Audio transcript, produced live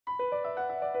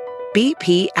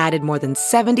BP added more than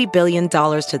 $70 billion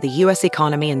to the U.S.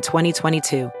 economy in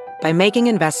 2022 by making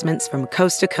investments from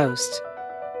coast to coast.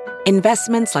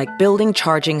 Investments like building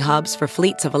charging hubs for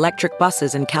fleets of electric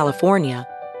buses in California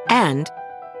and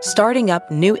starting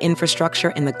up new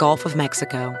infrastructure in the Gulf of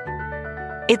Mexico.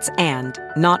 It's and,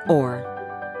 not or.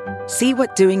 See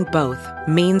what doing both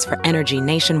means for energy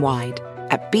nationwide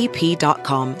at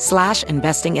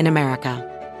bp.com/investing in America.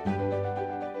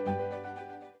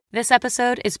 This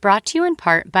episode is brought to you in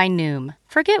part by Noom.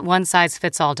 Forget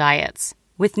one-size-fits-all diets.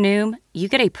 With Noom, you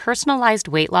get a personalized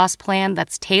weight loss plan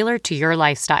that's tailored to your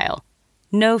lifestyle.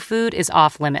 No food is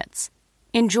off limits.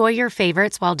 Enjoy your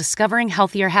favorites while discovering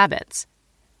healthier habits.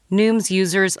 Noom's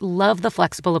users love the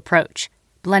flexible approach,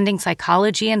 blending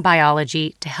psychology and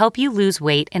biology to help you lose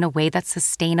weight in a way that's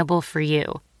sustainable for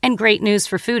you. And great news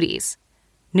for foodies.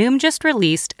 Noom just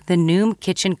released the Noom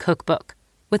Kitchen Cookbook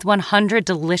with 100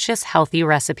 delicious, healthy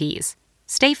recipes.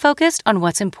 Stay focused on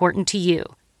what's important to you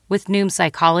with Noom's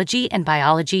psychology and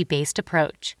biology-based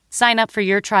approach. Sign up for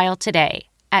your trial today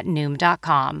at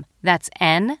Noom.com. That's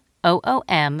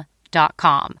NOOM.com.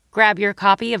 Grab your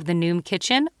copy of the Noom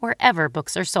Kitchen wherever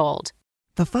books are sold.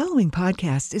 The following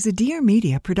podcast is a Dear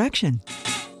Media production.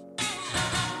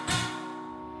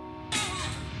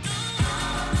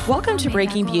 Welcome to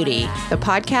Breaking Beauty, the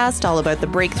podcast all about the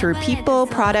breakthrough people,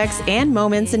 products, and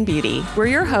moments in beauty. We're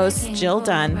your hosts, Jill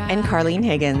Dunn and Carlene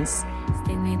Higgins.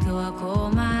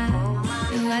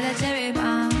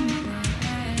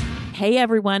 Hey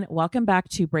everyone, welcome back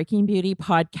to Breaking Beauty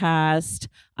podcast.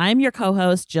 I'm your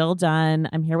co-host, Jill Dunn.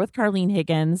 I'm here with Carlene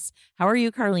Higgins. How are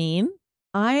you, Carlene?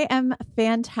 I am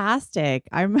fantastic.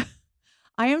 I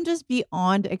am just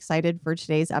beyond excited for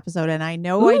today's episode. And I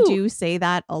know I do say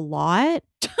that a lot.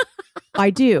 I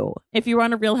do. If you were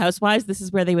on a Real Housewives, this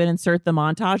is where they would insert the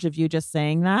montage of you just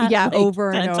saying that. Yeah, like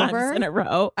over 10 and times over. in a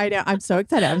row. I know. I'm so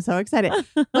excited.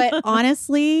 But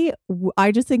honestly,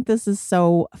 I just think this is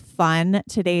so fun.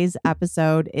 Today's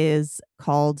episode is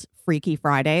called Freaky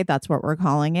Friday. That's what we're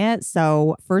calling it.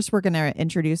 So first, we're going to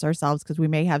introduce ourselves because we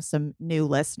may have some new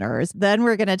listeners. Then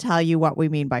we're going to tell you what we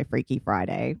mean by Freaky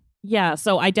Friday. Yeah,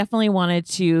 so I definitely wanted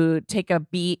to take a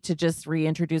beat to just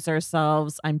reintroduce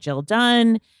ourselves. I'm Jill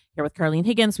Dunn, here with Carlene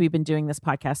Higgins. We've been doing this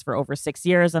podcast for over 6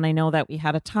 years, and I know that we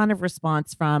had a ton of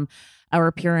response from our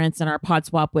appearance and our pod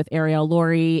swap with Ariel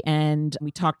Laurie, and we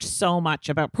talked so much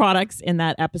about products in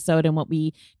that episode and what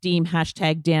we deem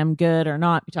hashtag damn good or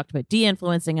not. We talked about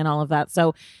de-influencing and all of that.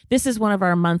 So this is one of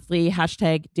our monthly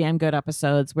hashtag damn good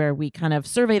episodes where we kind of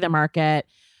survey the market,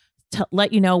 to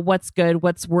let you know what's good,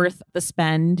 what's worth the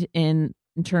spend in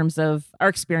terms of our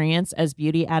experience as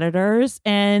beauty editors.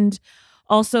 And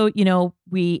also, you know,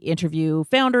 we interview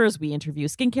founders, we interview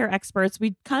skincare experts.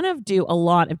 We kind of do a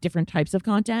lot of different types of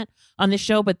content on this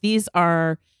show, but these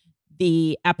are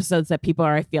the episodes that people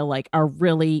are, I feel like, are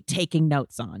really taking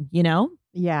notes on, you know?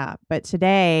 Yeah. But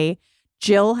today,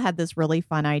 Jill had this really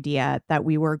fun idea that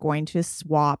we were going to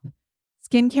swap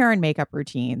skincare and makeup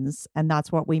routines. And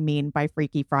that's what we mean by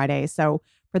Freaky Friday. So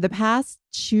for the past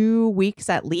 2 weeks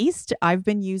at least, I've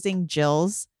been using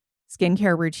Jill's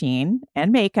skincare routine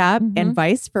and makeup and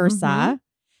vice versa.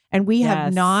 And we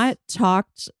have not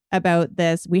talked about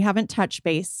this. We haven't touched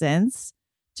base since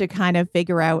to kind of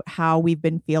figure out how we've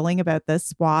been feeling about this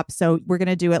swap. So we're going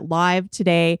to do it live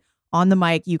today on the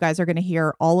mic. You guys are going to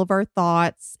hear all of our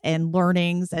thoughts and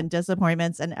learnings and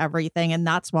disappointments and everything. And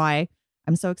that's why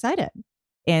I'm so excited.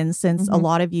 And since a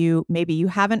lot of you, maybe you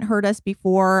haven't heard us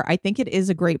before, I think it is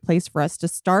a great place for us to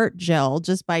start, Jill,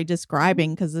 just by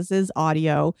describing, because this is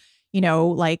audio, you know,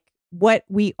 like what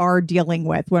we are dealing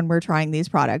with when we're trying these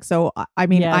products. So, I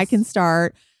mean, I can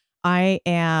start. I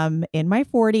am in my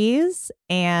 40s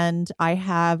and I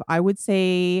have, I would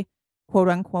say, quote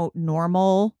unquote,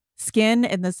 normal skin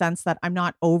in the sense that I'm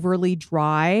not overly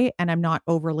dry and I'm not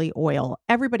overly oil.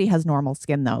 Everybody has normal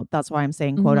skin, though. That's why I'm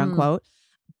saying quote unquote.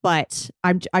 But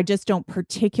I just don't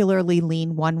particularly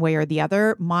lean one way or the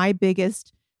other. My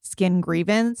biggest skin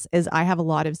grievance is I have a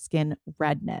lot of skin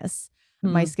redness.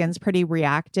 My skin's pretty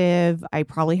reactive. I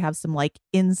probably have some like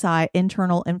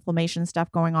internal inflammation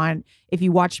stuff going on. If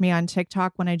you watch me on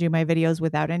TikTok when I do my videos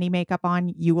without any makeup on,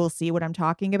 you will see what I'm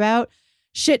talking about.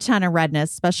 Shit ton of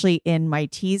redness, especially in my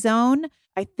T-zone.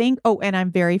 I think, and I'm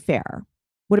very fair.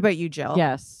 What about you, Jill?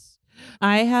 Yes.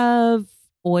 I have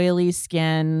oily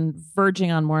skin,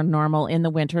 verging on more normal in the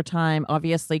wintertime,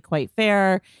 obviously quite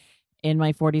fair in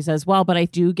my 40s as well. But I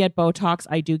do get Botox.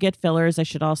 I do get fillers. I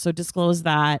should also disclose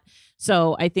that.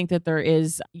 So I think that there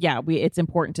is, it's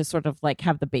important to sort of like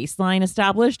have the baseline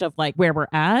established of like where we're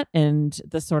at and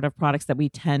the sort of products that we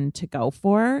tend to go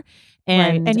for.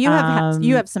 And, right. And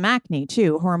you have some acne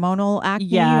too, hormonal acne.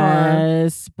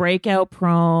 Yes, breakout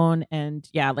prone. And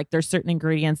like there's certain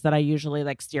ingredients that I usually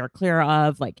like steer clear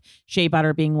of, like shea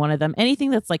butter being one of them.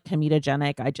 Anything that's like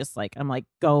comedogenic, I'm like,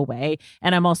 go away.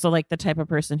 And I'm also like the type of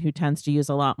person who tends to use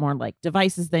a lot more like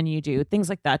devices than you do, things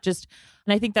like that.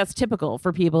 And I think that's typical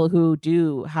for people who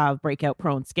do have breakout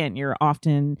prone skin. You're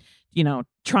often,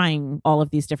 trying all of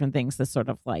these different things to sort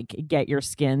of like get your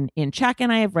skin in check.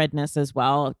 And I have redness as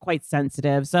well, quite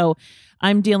sensitive. So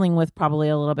I'm dealing with probably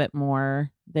a little bit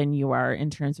more than you are in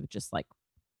terms of just like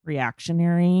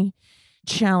reactionary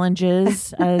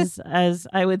challenges as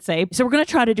I would say. So we're going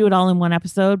to try to do it all in one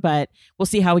episode, but we'll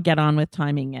see how we get on with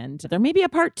timing. And there may be a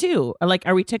part 2. Like,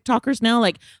 are we TikTokers now?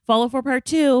 Like, follow for part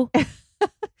 2.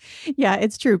 Yeah,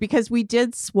 it's true, because we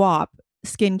did swap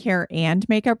skincare and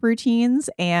makeup routines.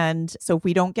 And so if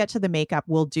we don't get to the makeup,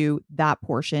 we'll do that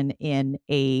portion in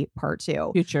a part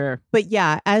 2. Future. But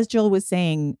yeah, as Jill was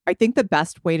saying, I think the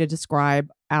best way to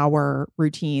describe our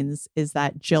routines is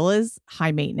that Jill is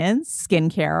high maintenance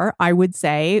skincare. I would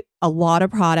say a lot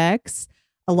of products,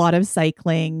 a lot of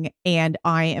cycling, and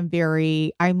I'm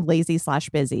lazy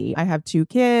 / busy. I have 2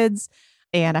 kids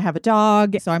and I have a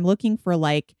dog. So I'm looking for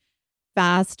like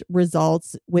fast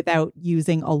results without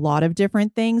using a lot of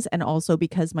different things. And also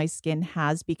because my skin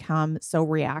has become so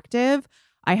reactive,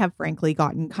 I have frankly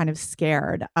gotten kind of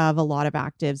scared of a lot of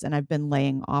actives and I've been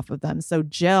laying off of them. So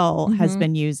Jill has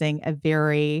been using a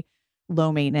very low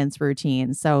maintenance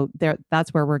routine. So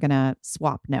that's where we're going to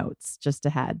swap notes just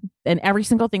ahead. And every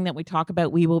single thing that we talk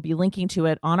about, we will be linking to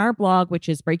it on our blog, which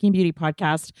is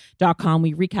breakingbeautypodcast.com.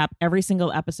 We recap every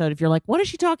single episode. If you're like, what is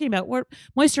she talking about? What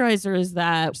moisturizer is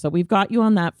that? So we've got you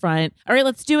on that front. All right,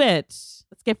 let's do it.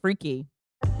 Let's get freaky.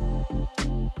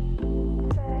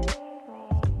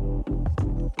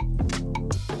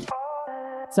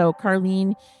 So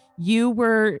Carlene, you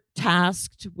were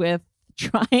tasked with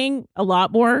trying a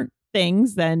lot more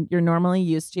things than you're normally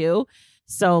used to.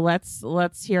 So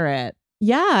let's hear it.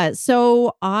 Yeah.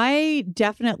 So I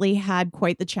definitely had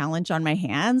quite the challenge on my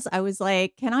hands. I was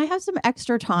like, can I have some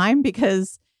extra time?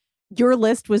 Because your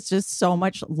list was just so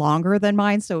much longer than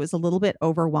mine. So it was a little bit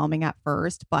overwhelming at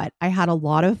first, but I had a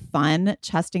lot of fun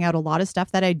testing out a lot of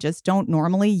stuff that I just don't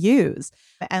normally use,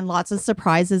 and lots of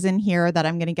surprises in here that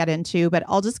I'm going to get into. But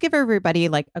I'll just give everybody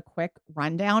like a quick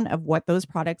rundown of what those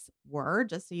products were,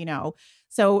 just so you know.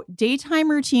 So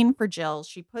daytime routine for Jill,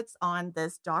 she puts on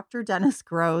this Dr. Dennis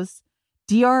Gross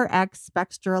DRX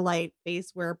Spectralite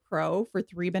Face Wear Pro for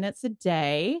 3 minutes a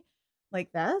day.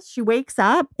 Like this. She wakes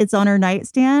up, it's on her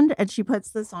nightstand, and she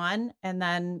puts this on and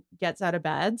then gets out of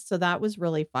bed. So that was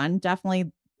really fun.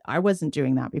 Definitely, I wasn't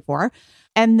doing that before.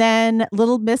 And then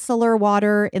little micellar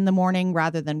water in the morning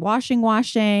rather than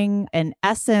washing, an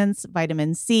essence,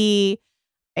 vitamin C,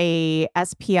 a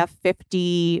SPF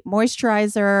 50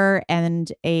 moisturizer, and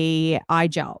a eye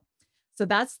gel. So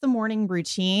that's the morning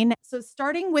routine. So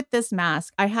starting with this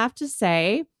mask, I have to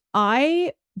say,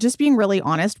 just being really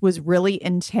honest, was really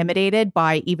intimidated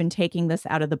by even taking this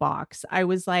out of the box. I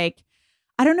was like,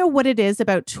 I don't know what it is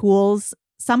about tools.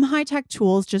 Some high-tech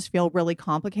tools just feel really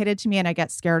complicated to me and I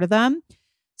get scared of them.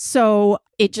 So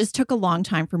it just took a long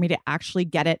time for me to actually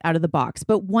get it out of the box.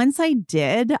 But once I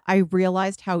did, I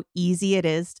realized how easy it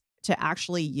is to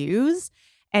actually use.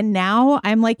 And now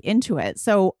I'm like into it.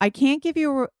 So I can't give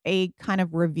you a kind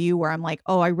of review where I'm like,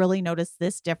 oh, I really noticed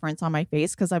this difference on my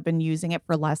face because I've been using it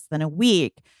for less than a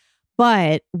week.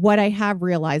 But what I have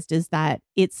realized is that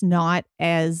it's not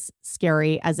as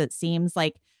scary as it seems.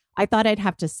 Like I thought I'd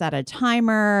have to set a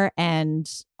timer and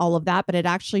all of that, but it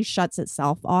actually shuts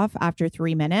itself off after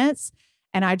 3 minutes.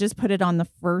 And I just put it on the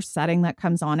first setting that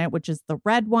comes on it, which is the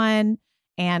red one.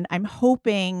 And I'm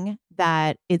hoping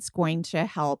that it's going to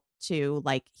help to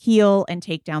like heal and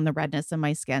take down the redness in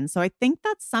my skin. So I think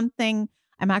that's something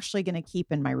I'm actually going to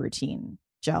keep in my routine,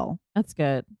 Jill. That's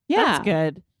good. Yeah. That's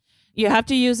good. You have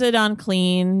to use it on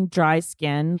clean, dry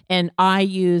skin. And I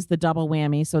use the double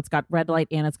whammy. So it's got red light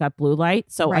and it's got blue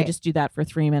light. So I just do that for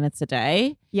 3 minutes a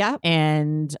day. Yeah.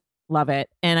 And love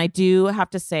it. And I do have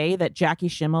to say that Jackie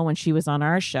Schimmel, when she was on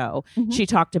our show, she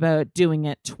talked about doing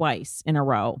it twice in a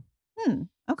row.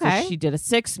 Okay. So she did a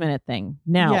 6-minute thing.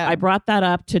 Now, I brought that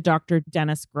up to Dr.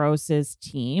 Dennis Gross's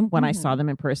team when I saw them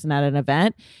in person at an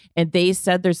event. And they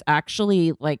said there's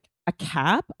actually like a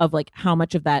cap of like how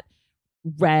much of that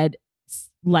red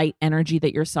light energy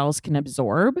that your cells can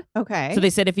absorb. Okay. So they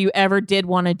said if you ever did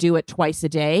want to do it twice a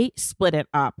day, split it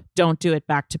up. Don't do it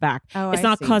back to back. Oh, it's I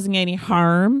not see. causing any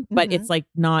harm, but Mhm. it's like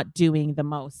not doing the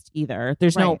most either.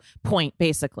 There's no point,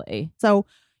 basically. So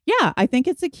yeah, I think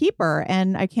it's a keeper,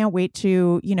 and I can't wait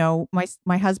to,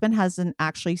 my husband hasn't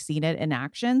actually seen it in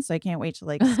action, so I can't wait to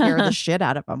like scare the shit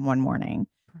out of him one morning.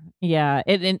 Yeah.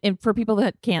 And for people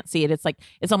that can't see it,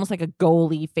 it's almost like a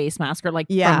goalie face mask, or like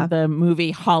Yeah. from the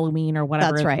movie Halloween or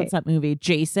whatever. That's right. What's that movie?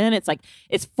 Jason. It's like,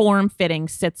 it's form fitting,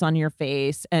 sits on your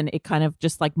face, and it kind of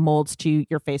just like molds to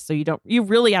your face. So you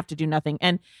really have to do nothing.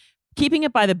 And keeping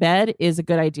it by the bed is a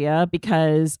good idea,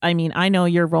 because I mean, I know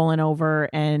you're rolling over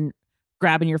and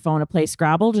grabbing your phone to play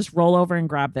Scrabble. Just roll over and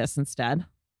grab this instead.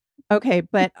 Okay,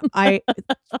 but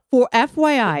for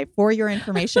FYI, for your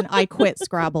information, I quit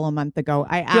Scrabble a month ago.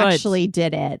 I actually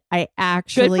did it. I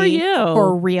actually, good for you,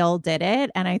 for real, did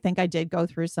it. And I think I did go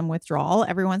through some withdrawal.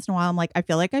 Every once in a while, I'm like, I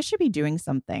feel like I should be doing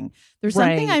something. There's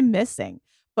something I'm missing.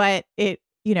 But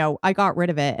I got rid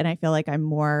of it, and I feel like I'm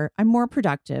more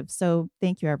productive. So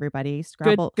thank you, everybody.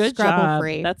 Scrabble, good Scrabble job.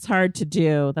 free. That's hard to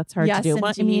do. Yes, Well,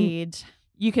 I mean, indeed.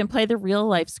 you can play the real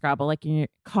life Scrabble like in your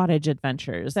cottage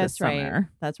adventures. That's this right.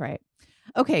 summer. That's right.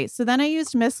 Okay, so then I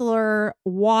used micellar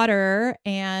water,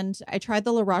 and I tried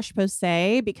the La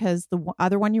Roche-Posay because the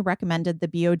other one you recommended, the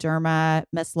Bioderma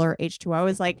micellar H2O,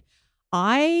 is like,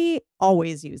 I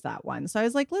always use that one. So I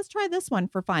was like, let's try this one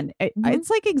for fun. It's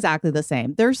like exactly the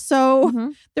same.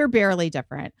 They're barely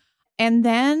different. And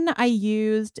then I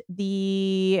used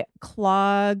the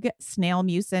Clog Snail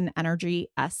Mucin Energy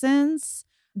Essence.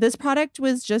 This product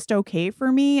was just okay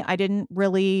for me. I didn't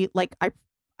really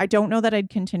I don't know that I'd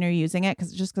continue using it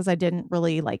because I didn't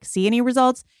really see any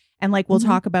results. And we'll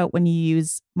talk about when you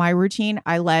use my routine,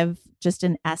 I love just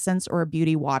an essence or a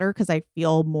beauty water because I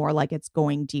feel more like it's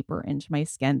going deeper into my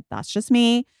skin. That's just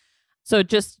me. So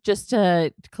just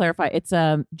to clarify, it's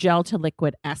a gel to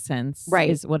liquid essence, right?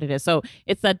 Is what it is. So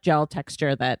it's that gel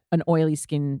texture that an oily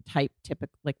skin type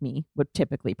like me would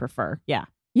typically prefer. Yeah.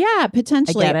 Yeah,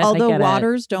 potentially. Although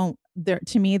waters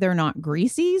to me, they're not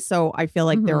greasy. So I feel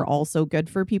like they're also good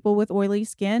for people with oily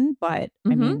skin. But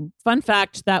I mean, fun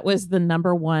fact, that was the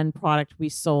number one product we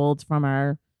sold from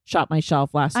our Shop My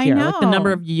Shelf last year. I know. The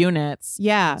number of units.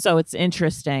 Yeah. So it's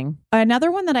interesting.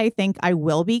 Another one that I think I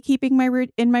will be keeping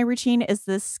in my routine is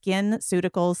the Skin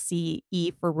Ceutical CE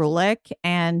Ferulic.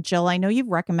 And Jill, I know you've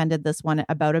recommended this one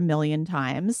about 1 million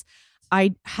times.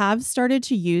 I have started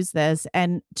to use this,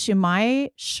 and to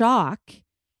my shock,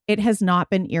 it has not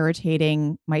been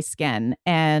irritating my skin.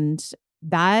 And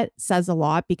that says a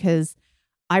lot because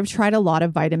I've tried a lot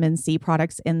of vitamin C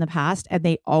products in the past, and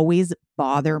they always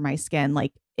bother my skin.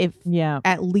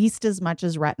 At least as much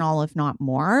as retinol, if not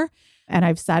more. And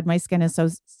I've said my skin is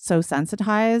so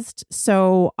sensitized.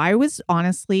 So I was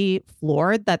honestly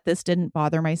floored that this didn't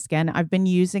bother my skin. I've been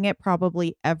using it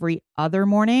probably every other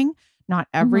morning. Not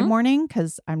every morning,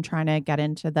 because I'm trying to get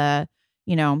into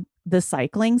the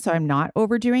cycling. So I'm not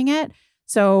overdoing it.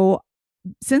 So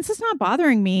since it's not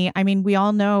bothering me, I mean, we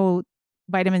all know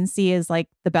vitamin C is like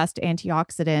the best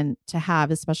antioxidant to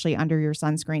have, especially under your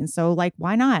sunscreen. So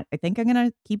why not? I think I'm going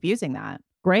to keep using that.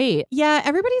 Great. Yeah.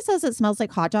 Everybody says it smells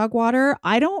like hot dog water.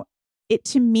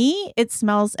 To me, it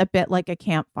smells a bit like a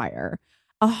campfire.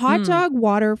 A hot dog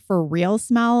water for real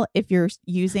smell, if you're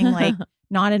using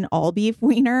not an all beef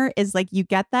wiener, is you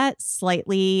get that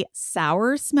slightly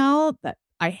sour smell that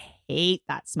I hate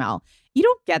that smell. You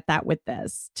don't get that with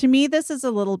this. To me, this is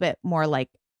a little bit more like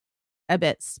a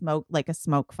bit smoke, like a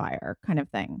smoke fire kind of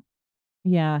thing.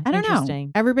 Yeah. I don't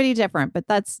know. Everybody different, but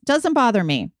doesn't bother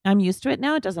me. I'm used to it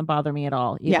now. It doesn't bother me at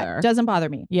all either. Yeah, doesn't bother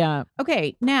me. Yeah.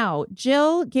 Okay. Now,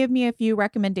 Jill, give me a few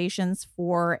recommendations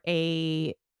for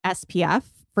a SPF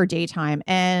for daytime.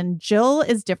 And Jill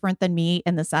is different than me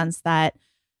in the sense that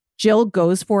Jill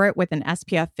goes for it with an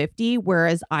SPF 50,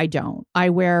 whereas I don't. I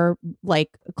wear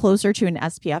closer to an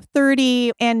SPF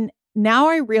 30. And now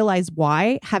I realize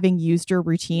why, having used your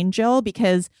routine, Jill,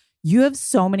 because you have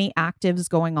so many actives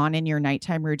going on in your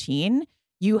nighttime routine.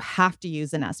 You have to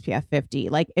use an SPF 50.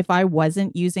 If I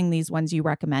wasn't using these ones you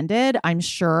recommended, I'm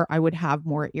sure I would have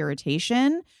more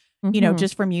irritation,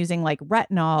 just from using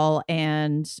retinol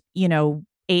and,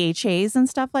 AHAs and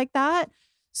stuff like that.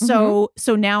 So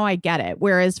now I get it.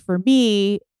 Whereas for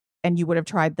me, and you would have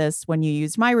tried this when you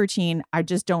used my routine, I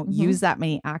just don't use that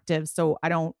many actives. So I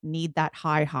don't need that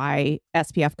high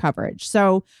SPF coverage.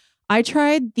 So I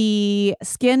tried the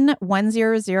Skin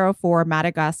 1004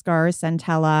 Madagascar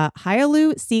Centella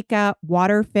Hyalu Cica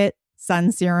Water Fit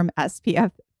Sun Serum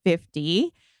SPF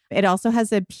 50. It also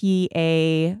has a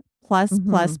PA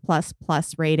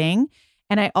plus rating.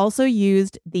 And I also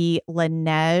used the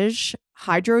Laneige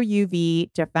Hydro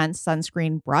UV Defense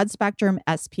Sunscreen Broad Spectrum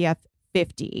SPF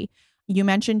 50. You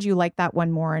mentioned you like that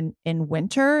one more in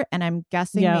winter. And I'm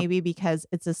guessing maybe because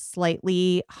it's a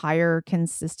slightly higher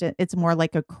consistent, it's more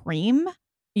like a cream.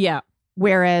 Yeah.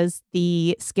 Whereas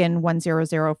the Skin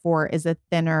 1004 is a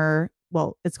thinner,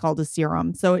 well, it's called a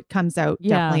serum. So it comes out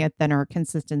definitely a thinner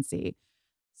consistency.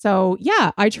 So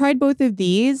yeah, I tried both of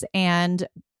these and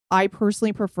I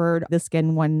personally preferred the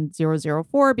Skin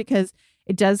 1004 because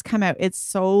it does come out. It's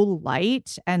so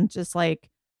light and just like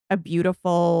a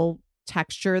beautiful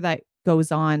texture that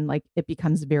goes on. Like it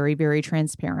becomes very, very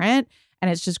transparent and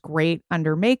it's just great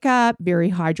under makeup, very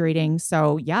hydrating.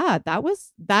 So yeah,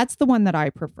 that's the one that I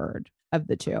preferred of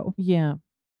the two. Yeah.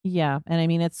 Yeah. And I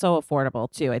mean, it's so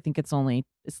affordable too. I think it's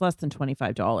less than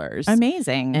 $25.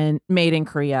 Amazing. And made in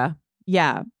Korea.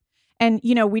 Yeah. And,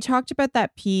 we talked about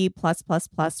that P+++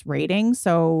 rating.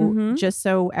 So just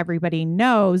so everybody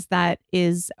knows, that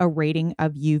is a rating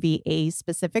of UVA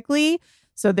specifically.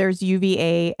 So there's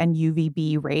UVA and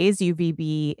UVB rays.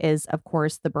 UVB is, of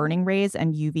course, the burning rays,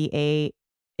 and UVA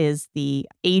is the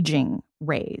aging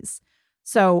rays.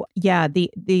 So yeah, the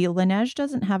Laneige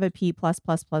doesn't have a P+++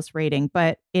 rating,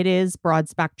 but it is broad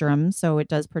spectrum. So it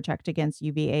does protect against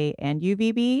UVA and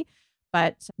UVB.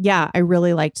 But yeah, I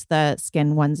really liked the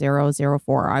Skin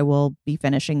 1004. I will be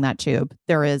finishing that tube.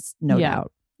 There is no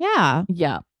doubt. Yeah.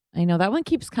 Yeah. I know that one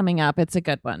keeps coming up. It's a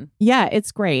good one. Yeah,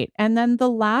 it's great. And then the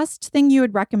last thing you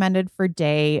had recommended for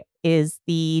day is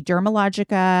the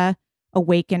Dermalogica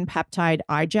Awaken Peptide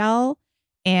Eye Gel.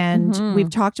 And we've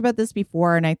talked about this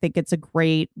before, and I think it's a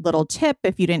great little tip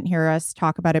if you didn't hear us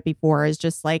talk about it before, is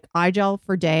just like eye gel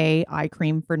for day, eye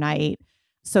cream for night,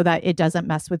 so that it doesn't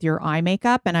mess with your eye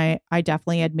makeup. And I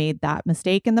definitely had made that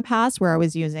mistake in the past where I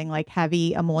was using like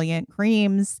heavy emollient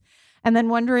creams and then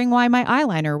wondering why my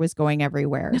eyeliner was going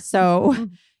everywhere. So,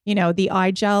 the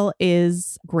eye gel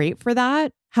is great for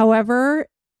that. However,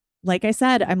 like I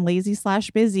said, I'm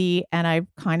lazy/busy and I've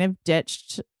kind of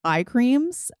ditched eye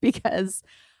creams because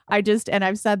and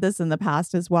I've said this in the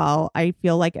past as well, I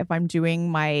feel like if I'm doing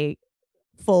my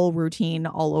full routine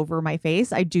all over my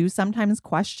face, I do sometimes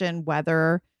question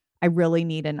whether I really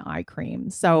need an eye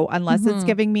cream. So unless it's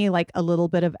giving me like a little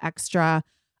bit of extra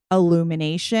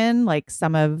illumination, like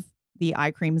some of the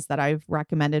eye creams that I've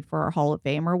recommended for our Hall of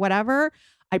Fame or whatever,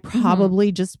 I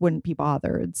probably just wouldn't be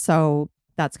bothered. So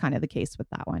that's kind of the case with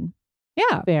that one.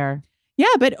 Yeah. Fair.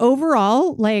 Yeah. But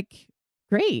overall, like,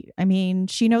 great. I mean,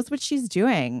 she knows what she's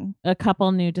doing. A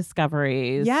couple new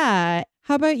discoveries. Yeah.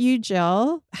 How about you,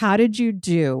 Jill? How did you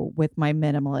do with my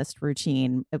minimalist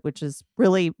routine, which is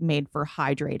really made for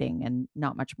hydrating and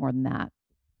not much more than that?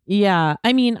 Yeah.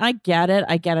 I mean, I get it.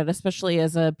 Especially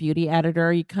as a beauty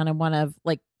editor. You kind of want to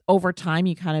like over time,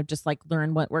 you kind of just like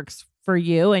learn what works for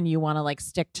you and you want to like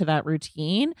stick to that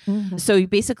routine. So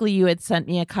you had sent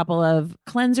me a couple of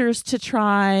cleansers to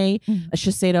try, a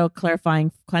Shiseido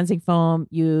clarifying cleansing foam.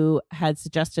 You had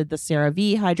suggested the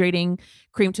CeraVe hydrating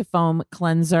cream to foam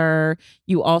cleanser.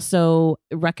 You also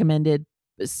recommended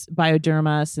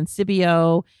Bioderma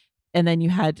Sensibio. And then you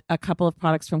had a couple of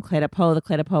products from Clé de Peau, the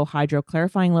Clé de Peau Hydro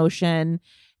Clarifying Lotion,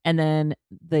 and then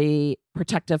the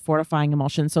protective fortifying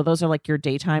emulsion. So those are like your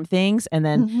daytime things. And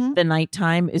then the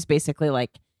nighttime is basically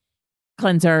like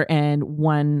cleanser and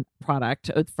one product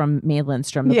from Mae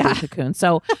Lindstrom, the Blue Cocoon.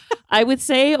 So I would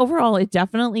say overall, it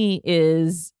definitely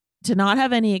is, to not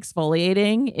have any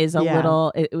exfoliating is a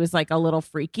little, it was like a little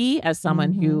freaky as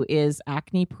someone who is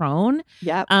acne prone.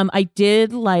 Yeah. I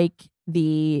did like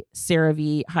the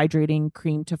CeraVe hydrating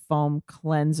cream to foam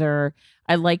cleanser.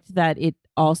 I liked that it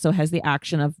also has the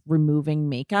action of removing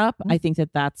makeup. I think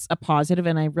that that's a positive,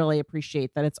 and I really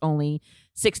appreciate that it's only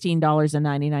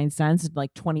 $16.99,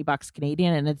 like $20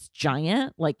 Canadian, and it's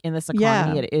giant. Like in this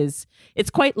economy, it's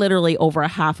quite literally over a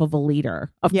half of a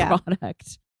liter of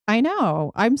product. I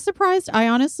know. I'm surprised.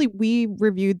 We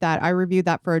reviewed that. I reviewed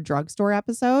that for a drugstore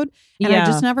episode, and I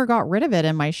just never got rid of it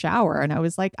in my shower. And I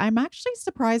was like, I'm actually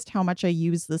surprised how much I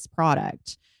use this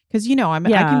product. Because, I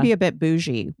can be a bit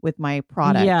bougie with my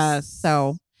products. Yes.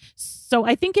 So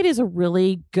I think it is a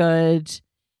really good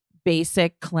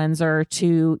basic cleanser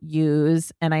to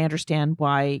use. And I understand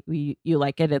why you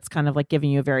like it. It's kind of like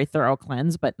giving you a very thorough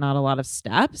cleanse, but not a lot of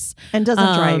steps. And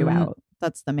doesn't dry you out.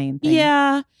 That's the main thing.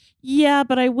 Yeah.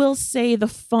 But I will say the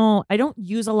foam, I don't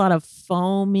use a lot of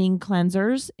foaming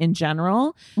cleansers in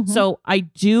general. So I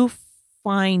do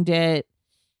find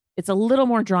it's a little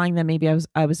more drying than maybe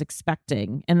I was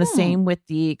expecting. And the same with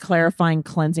the clarifying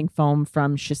cleansing foam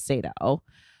from Shiseido.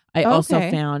 I also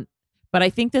found, but I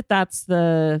think that's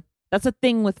a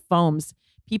thing with foams.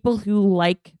 People who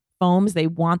like foams. They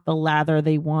want the lather.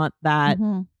 They want that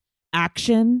Mhm.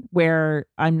 action where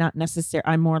I'm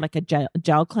more like a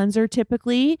gel cleanser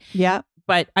typically. Yeah,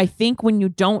 But I think when you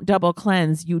don't double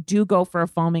cleanse, you do go for a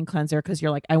foaming cleanser because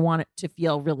you're like, I want it to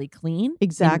feel really clean. In one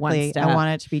exactly. step. I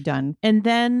want it to be done. And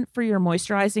then for your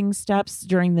moisturizing steps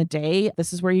during the day,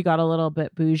 this is where you got a little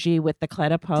bit bougie with the Clé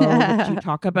de Peau, which you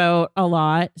talk about a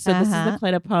lot. So this is the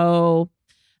Clé de Peau,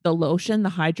 the lotion, the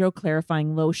hydro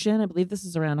clarifying lotion. I believe this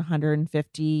is around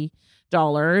 $150.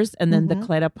 And then the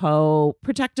Clé de Peau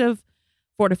protective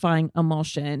fortifying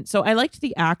emulsion. So I liked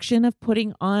the action of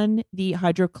putting on the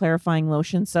hydro clarifying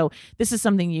lotion. So this is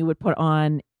something you would put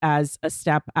on as a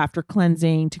step after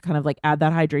cleansing to kind of like add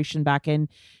that hydration back in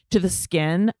to the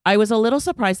skin. I was a little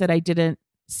surprised that I didn't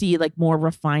see like more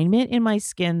refinement in my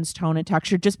skin's tone and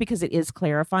texture just because it is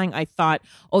clarifying. I thought,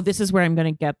 oh, this is where I'm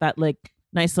going to get that like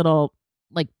nice little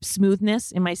like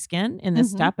smoothness in my skin in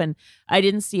this step. And I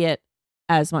didn't see it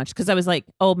as much because I was like,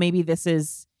 oh, maybe this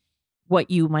is what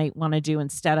you might want to do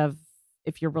instead of,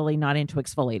 if you're really not into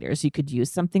exfoliators, you could use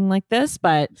something like this,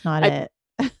 but It's not it.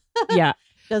 Yeah.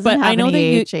 Doesn't But have I know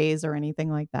any that AHAs or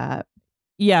anything like that.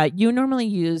 Yeah, you normally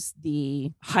use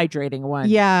the hydrating one.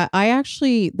 Yeah,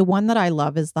 the one that I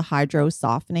love is the hydro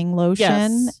softening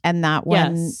lotion. Yes. And that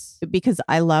one, Yes. because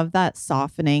I love that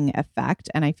softening effect.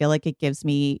 And I feel like it gives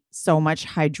me so much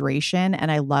hydration. And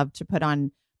I love to put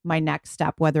on my next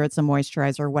step, whether it's a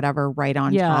moisturizer or whatever, right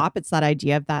on top. It's that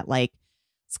idea of that like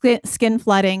skin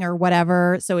flooding or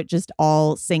whatever. So it just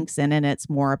all sinks in and it's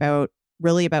more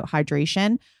really about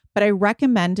hydration. But I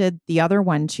recommended the other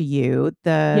one to you,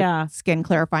 the skin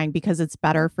clarifying, because it's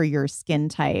better for your skin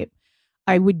type.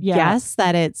 I would guess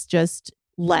that it's just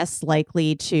less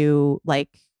likely to, like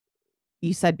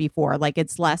you said before, like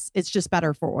it's just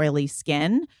better for oily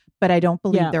skin. But I don't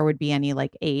believe there would be any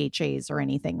like AHAs or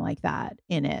anything like that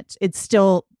in it. It's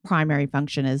still primary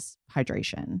function is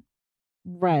hydration.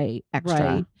 Right. Extra.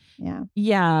 Right. Yeah.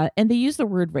 Yeah. And they use the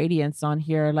word radiance on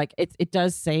here. Like it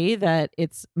does say that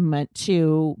it's meant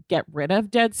to get rid of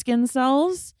dead skin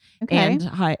cells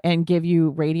and give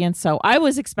you radiance. So I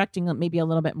was expecting maybe a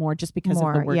little bit more just because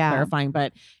of the word clarifying,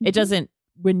 but it doesn't,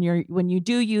 when you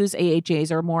do use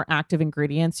AHAs or more active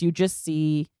ingredients, you just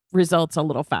see results a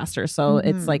little faster. So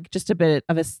it's like just a bit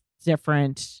of a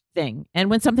different thing. And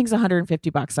when something's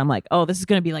 $150, I'm like, oh, this is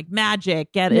going to be like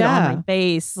magic. Get it on my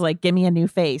face. Like, give me a new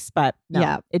face. But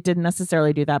no, it didn't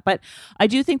necessarily do that. But I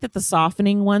do think that the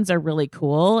softening ones are really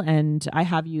cool. And I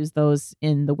have used those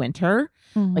in the winter,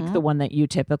 like the one that you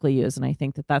typically use. And I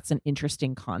think that that's an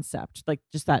interesting concept, like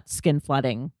just that skin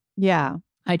flooding. Yeah.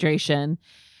 Hydration.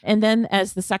 And then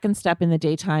as the second step in the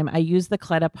daytime, I use the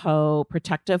Clé de Peau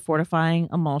protective fortifying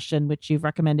emulsion, which you've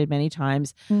recommended many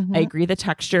times. I agree. The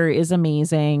texture is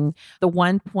amazing. The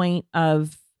one point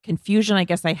of confusion I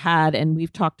guess I had, and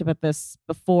we've talked about this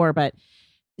before, but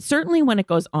certainly when it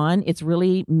goes on, it's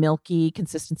really milky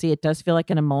consistency. It does feel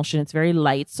like an emulsion. It's very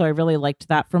light. So I really liked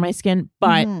that for my skin.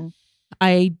 But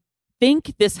I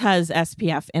think this has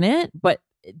SPF in it, but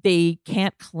they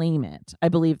can't claim it. I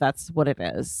believe that's what it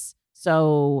is.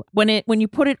 So when you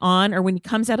put it on or when it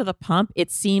comes out of the pump, it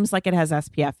seems like it has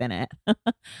SPF in it.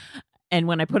 And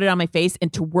when I put it on my face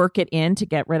and to work it in to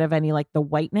get rid of any like the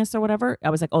whiteness or whatever,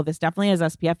 I was like, oh, this definitely has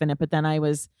SPF in it. But then I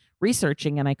was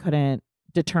researching and I couldn't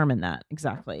determine that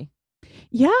exactly.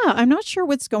 Yeah, I'm not sure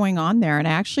what's going on there. And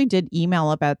I actually did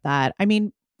email about that. I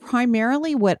mean,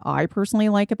 primarily what I personally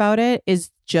like about it is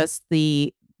just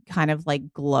the kind of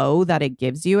like glow that it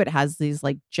gives you. It has these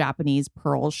like Japanese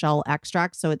pearl shell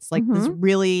extracts. So it's like this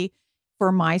really,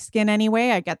 for my skin anyway,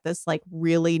 I get this like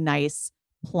really nice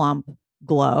plump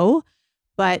glow.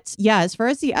 But yeah, as far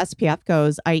as the SPF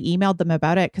goes, I emailed them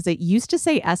about it because it used to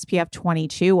say SPF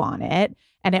 22 on it.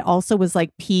 And it also was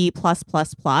like P+++.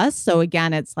 So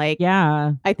again, it's like,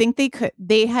 I think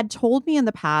they had told me in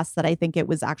the past that I think it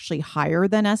was actually higher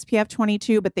than SPF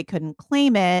 22, but they couldn't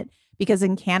claim it because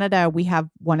in Canada, we have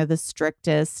one of the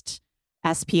strictest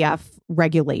SPF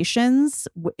regulations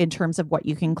in terms of what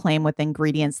you can claim with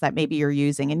ingredients that maybe you're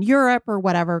using in Europe or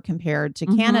whatever compared to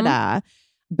Canada.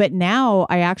 But now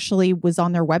I actually was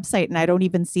on their website and I don't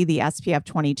even see the SPF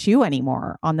 22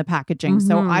 anymore on the packaging.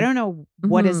 So I don't know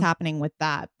what is happening with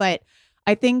that. But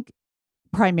I think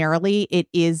primarily it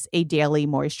is a daily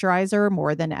moisturizer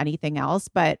more than anything else.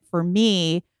 But for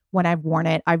me, when I've worn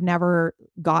it, I've never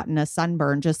gotten a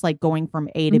sunburn, just like going from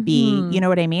A to B. You know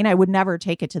what I mean? I would never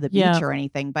take it to the beach or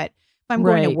anything. But if I'm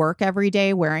going to work every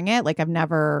day wearing it, like I've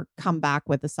never come back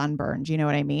with a sunburn. Do you know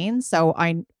what I mean? So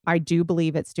I do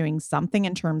believe it's doing something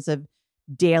in terms of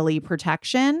daily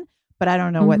protection. but I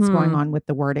don't know what's going on with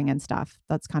the wording and stuff.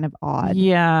 That's kind of odd.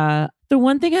 Yeah. The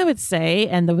one thing I would say,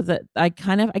 and I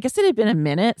guess it had been a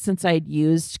minute since I'd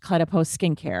used Clé de Peau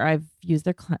skincare. I've used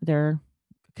their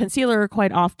concealer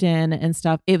quite often and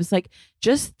stuff. It was like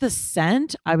just the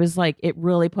scent. I was like, it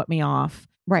really put me off.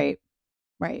 Right.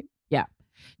 Yeah.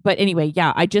 But anyway,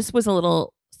 yeah, I just was a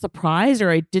little surprised,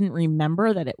 or I didn't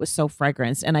remember that it was so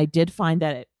fragranced. And I did find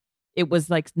that it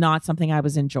was like not something I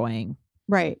was enjoying.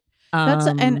 Right.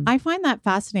 And I find that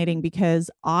fascinating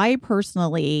because I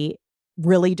personally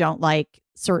really don't like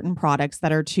certain products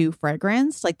that are too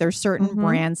fragranced. Like there's certain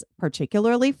brands,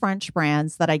 particularly French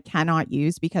brands, that I cannot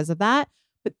use because of that.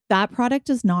 But that product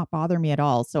does not bother me at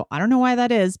all. So I don't know why that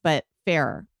is, but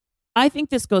fair. I think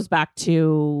this goes back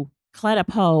to Clé de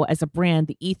Peau as a brand,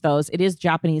 the ethos. It is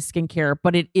Japanese skincare,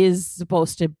 but it is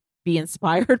supposed to be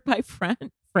inspired by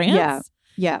France.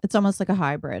 Yeah. It's almost like a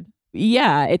hybrid.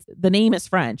 Yeah, the name is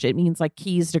French. It means like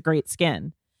keys to great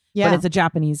skin. Yeah. But it's a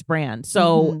Japanese brand.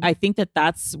 So I think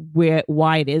that's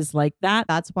why it is like that.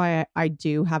 That's why I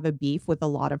do have a beef with a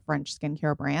lot of French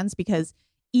skincare brands, because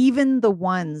even the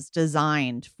ones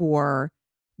designed for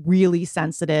really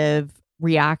sensitive,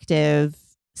 reactive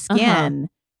skin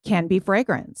can be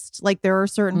fragranced. Like there are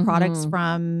certain products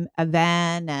from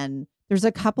Aven, and there's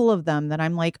a couple of them that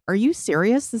I'm like, are you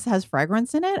serious? This has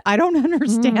fragrance in it? I don't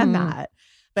understand that.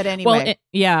 But anyway.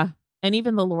 Well, and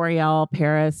even the L'Oreal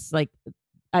Paris, like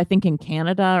I think in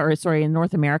in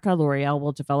North America, L'Oreal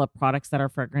will develop products that are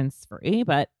fragrance free,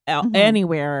 but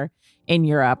anywhere in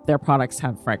Europe, their products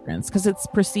have fragrance because it's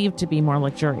perceived to be more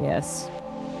luxurious.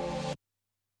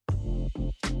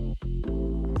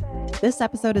 This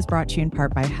episode is brought to you in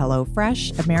part by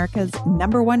HelloFresh, America's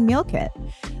 #1 meal kit.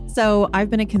 So I've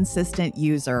been a consistent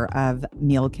user of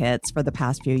meal kits for the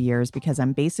past few years because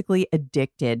I'm basically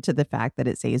addicted to the fact that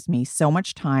it saves me so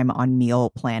much time on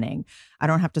meal planning. I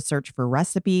don't have to search for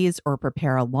recipes or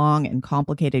prepare a long and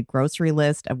complicated grocery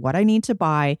list of what I need to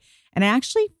buy. And I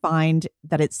actually find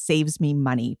that it saves me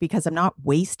money because I'm not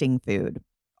wasting food.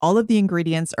 All of the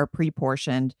ingredients are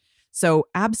pre-portioned, so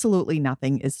absolutely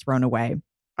nothing is thrown away.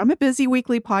 I'm a busy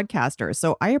weekly podcaster,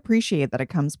 so I appreciate that it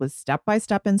comes with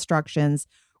step-by-step instructions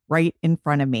right in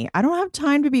front of me. I don't have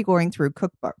time to be going through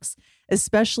cookbooks,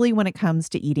 especially when it comes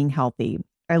to eating healthy.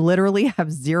 I literally have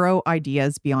zero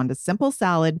ideas beyond a simple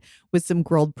salad with some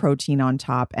grilled protein on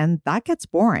top, and that gets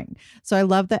boring. So I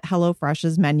love that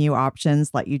HelloFresh's menu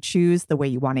options let you choose the way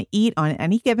you want to eat on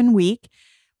any given week.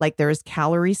 Like there's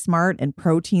calorie smart and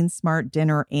protein smart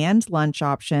dinner and lunch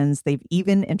options. They've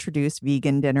even introduced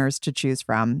vegan dinners to choose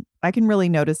from. I can really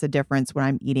notice a difference when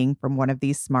I'm eating from one of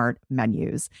these smart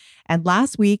menus. And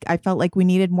last week, I felt like we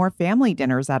needed more family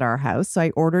dinners at our house, so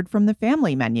I ordered from the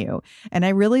family menu. And I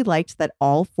really liked that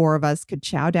all 4 of us could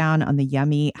chow down on the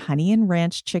yummy honey and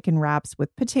ranch chicken wraps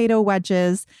with potato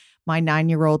wedges. My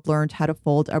 9-year-old learned how to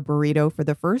fold a burrito for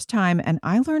the first time, and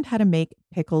I learned how to make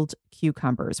pickled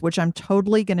cucumbers, which I'm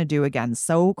totally going to do again.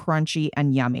 So crunchy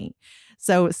and yummy.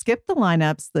 So skip the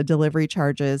lineups, the delivery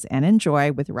charges, and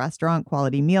enjoy with restaurant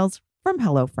quality meals from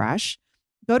HelloFresh.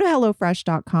 Go to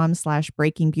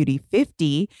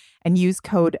HelloFresh.com/BreakingBeauty50 and use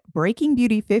code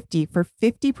BreakingBeauty50 for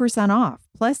 50% off,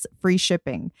 plus free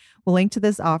shipping. We'll link to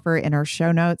this offer in our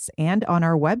show notes and on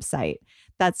our website.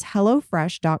 That's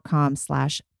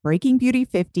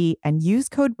HelloFresh.com/BreakingBeauty50 and use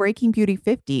code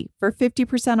BreakingBeauty50 for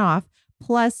 50% off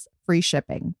plus free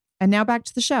shipping. And now back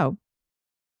to the show.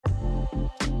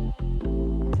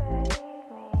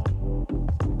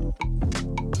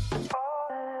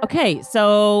 Okay,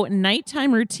 so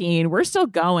nighttime routine. We're still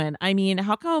going. I mean,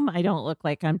 how come I don't look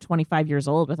like I'm 25 years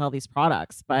old with all these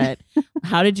products? But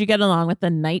how did you get along with the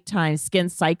nighttime skin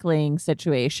cycling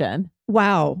situation?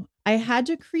 Wow. I had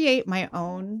to create my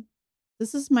own.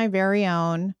 This is my very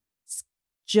own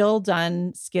Jill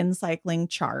Dunn skin cycling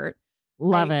chart.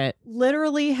 Love it.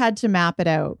 Literally had to map it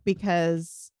out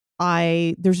because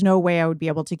there's no way I would be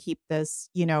able to keep this,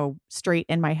 straight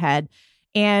in my head.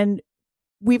 And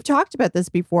we've talked about this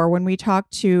before when we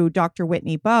talked to Dr.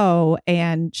 Whitney Bowe,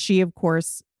 and she, of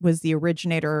course, was the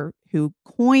originator who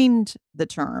coined the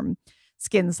term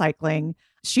skin cycling.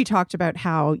 She talked about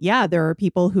how, there are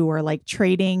people who are like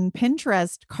trading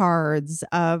Pinterest cards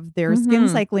of their skin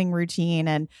cycling routine.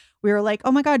 And we were like,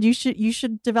 oh my God, you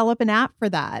should develop an app for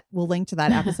that. We'll link to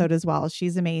that episode as well.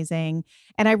 She's amazing.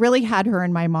 And I really had her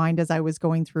in my mind as I was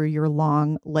going through your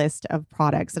long list of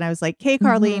products. And I was like, hey,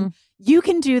 Carlene, you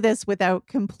can do this without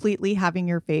completely having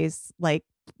your face like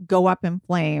go up in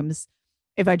flames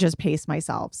if I just pace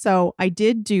myself. So I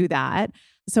did do that.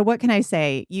 So what can I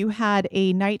say? You had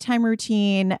a nighttime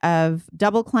routine of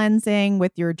double cleansing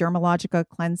with your Dermalogica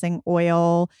cleansing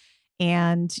oil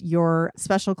and your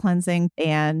special cleansing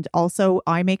and also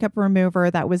eye makeup remover.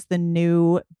 That was the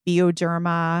new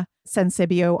Bioderma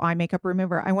Sensibio eye makeup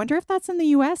remover. I wonder if that's in the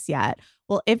US yet.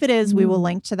 Well, if it is, we will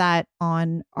link to that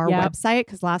on our website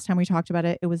because last time we talked about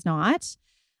it, it was not.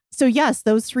 So yes,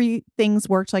 those 3 things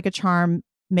worked like a charm.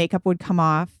 Makeup would come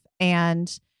off.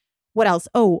 And what else?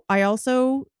 Oh,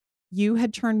 you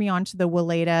had turned me on to the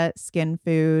Weleda Skin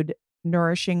Food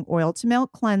Nourishing Oil to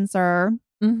Milk Cleanser.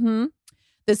 Mm-hmm.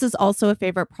 This is also a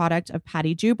favorite product of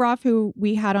Patty Dubroff, who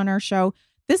we had on our show.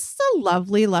 This is a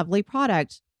lovely, lovely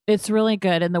product. It's really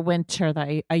good in the winter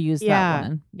that I use that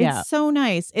one. Yeah. It's so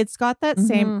nice. It's got that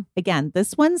same, again,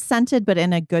 this one's scented, but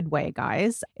in a good way,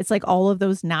 guys. It's like all of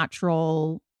those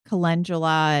natural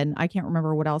calendula and I can't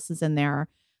remember what else is in there.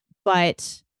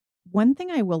 But one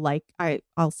thing I will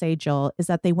I'll say, Jill, is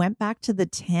that they went back to the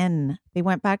tin. They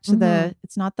went back to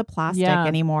it's not the plastic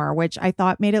anymore, which I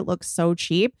thought made it look so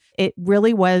cheap. It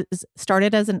really was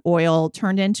started as an oil,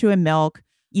 turned into a milk.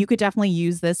 You could definitely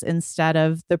use this instead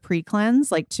of the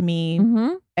pre-cleanse, like to me,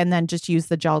 and then just use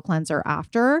the gel cleanser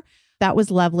after. That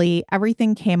was lovely.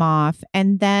 Everything came off.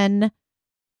 And then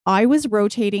I was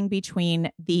rotating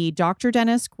between the Dr.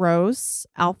 Dennis Gross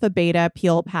Alpha Beta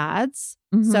peel pads.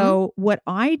 So what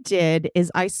I did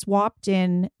is I swapped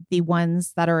in the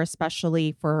ones that are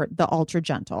especially for the Ultra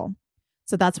Gentle.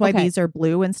 So that's why these are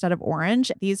blue instead of orange.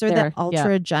 These are the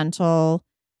Ultra Gentle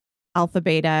Alpha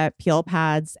Beta peel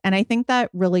pads. And I think that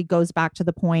really goes back to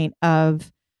the point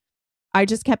of, I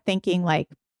just kept thinking like,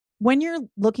 when you're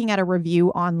looking at a review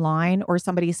online or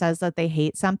somebody says that they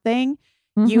hate something,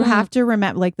 you have to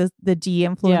remember like the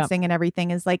de-influencing and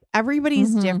everything is like,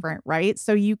 everybody's different, right?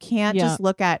 So you can't just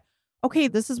look at, okay,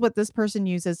 this is what this person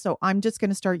uses, so I'm just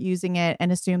going to start using it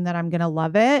and assume that I'm going to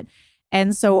love it.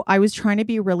 And so I was trying to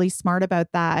be really smart about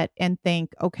that and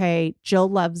think, okay, Jill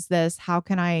loves this. How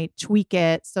can I tweak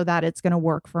it so that it's going to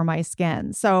work for my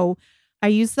skin? So I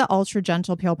used the Ultra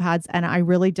Gentle peel pads and I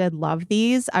really did love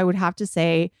these. I would have to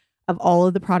say, of all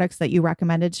of the products that you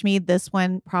recommended to me, this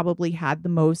one probably had the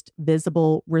most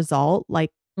visible result,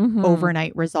 like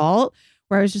overnight result,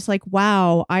 where I was just like,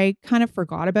 wow, I kind of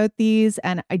forgot about these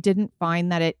and I didn't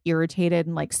find that it irritated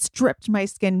and like stripped my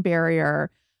skin barrier.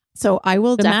 So I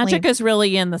will the definitely... magic is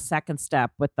really in the second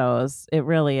step with those. It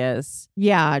really is.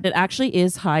 Yeah. It actually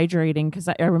is hydrating because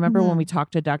I remember when we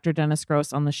talked to Dr. Dennis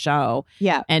Gross on the show.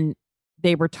 Yeah. And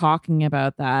they were talking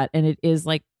about that and it is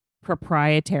like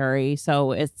proprietary.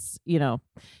 So it's,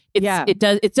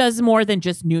 it does more than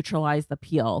just neutralize the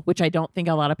peel, which I don't think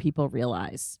a lot of people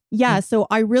realize. Yeah. So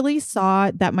I really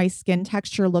saw that my skin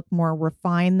texture looked more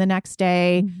refined the next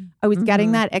day. I was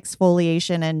getting that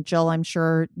exfoliation. And Jill, I'm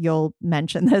sure you'll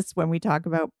mention this when we talk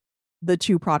about the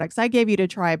 2 products I gave you to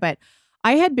try, but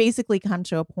I had basically come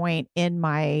to a point in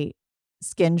my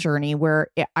skin journey where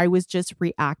I was just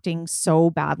reacting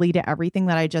so badly to everything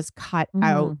that I just cut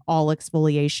out all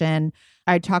exfoliation.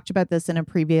 I talked about this in a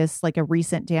previous, like a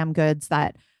recent Damn Goods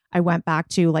that I went back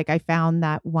to. Like I found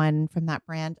that one from that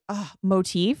brand,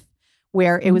 Motif,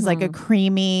 where it was like a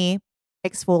creamy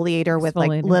exfoliator with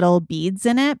like little beads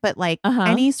in it, but like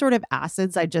any sort of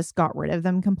acids, I just got rid of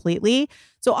them completely.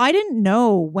 So I didn't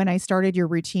know when I started your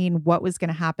routine what was going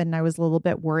to happen. I was a little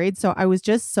bit worried. So I was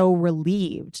just so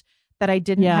relieved that I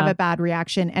didn't have a bad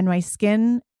reaction and my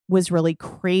skin was really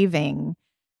craving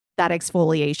that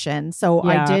exfoliation. So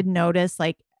I did notice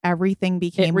like everything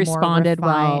became more refined.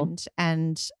 Well.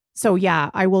 And so,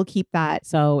 I will keep that.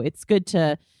 So it's good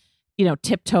to,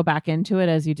 tiptoe back into it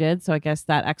as you did. So I guess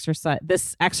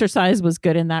this exercise was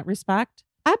good in that respect.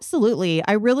 Absolutely.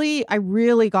 I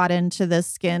really got into this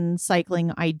skin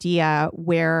cycling idea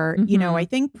where, I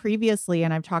think previously,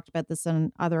 and I've talked about this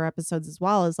in other episodes as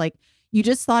well, is like, you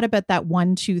just thought about that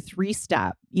 1, 2, 3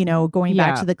 step, going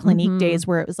back to the Clinique days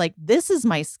where it was like, this is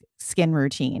my skin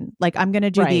routine. Like I'm going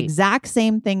to do the exact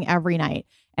same thing every night.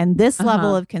 And this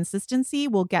level of consistency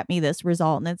will get me this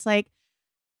result. And it's like,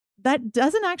 that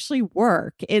doesn't actually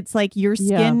work. It's like your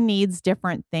skin needs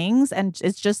different things. And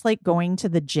it's just like going to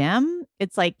the gym.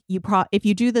 It's like if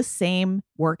you do the same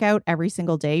workout every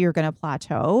single day, you're going to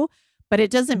plateau. But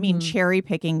it doesn't mean cherry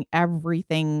picking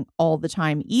everything all the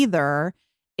time either.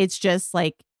 It's just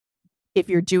like, if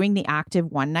you're doing the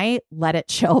active one night, let it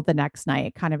chill the next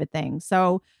night kind of a thing.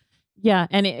 So yeah.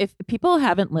 And if people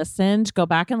haven't listened, go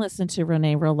back and listen to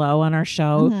Renee Rouleau on our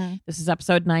show. This is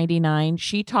episode 99.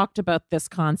 She talked about this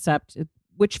concept,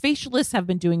 which facialists have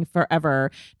been doing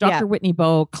forever. Dr. Whitney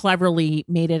Bowe cleverly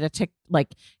made it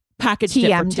packaged it for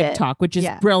TM'd it. TikTok, which is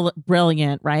Yeah.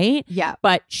 brilliant, right? Yeah.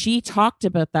 But she talked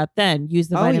about that then. Use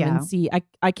the Oh, vitamin yeah. C.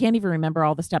 I can't even remember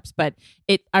all the steps, but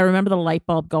I remember the light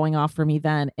bulb going off for me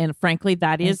then. And frankly,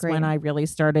 that is agree. when I really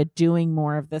started doing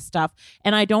more of this stuff.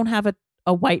 And I don't have a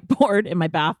whiteboard in my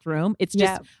bathroom. It's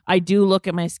just, I do look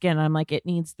at my skin. I'm like, it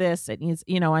needs this. It needs,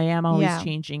 I am always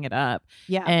changing it up.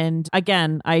 Yeah. And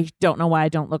again, I don't know why I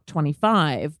don't look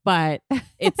 25, but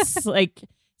it's like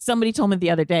somebody told me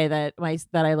the other day that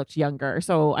I looked younger.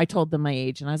 So I told them my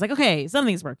age and I was like, okay,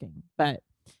 something's working, but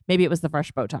maybe it was the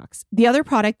fresh Botox. The other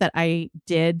product that I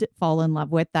did fall in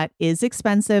love with that is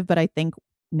expensive, but I think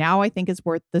is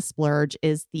worth the splurge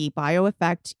is the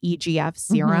BioEffect EGF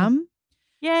serum.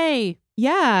 Yay.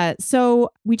 Yeah.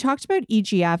 So we talked about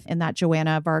EGF in that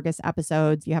Joanna Vargas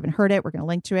episode. If you haven't heard it, we're going to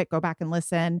link to it. Go back and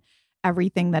listen.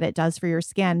 Everything that it does for your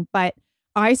skin. But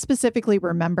I specifically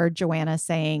remember Joanna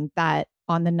saying that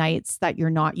on the nights that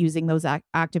you're not using those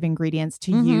active ingredients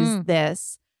to use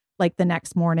this like the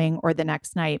next morning or the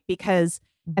next night, because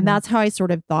and that's how I sort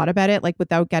of thought about it, like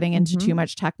without getting into too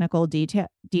much technical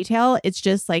detail. It's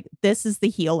just like, this is the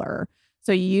healer.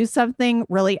 So you use something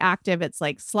really active. It's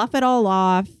like slough it all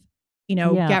off,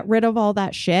 get rid of all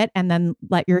that shit and then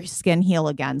let your skin heal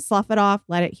again. Slough it off,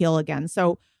 let it heal again.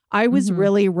 So I was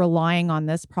really relying on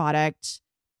this product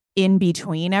in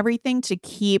between everything to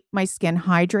keep my skin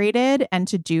hydrated and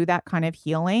to do that kind of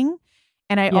healing.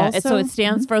 And I also... So it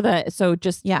stands for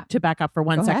to back up for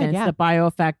 1 second, it's the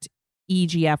BioEffect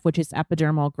EGF, which is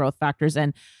epidermal growth factors.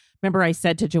 And remember I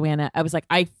said to Joanna, I was like,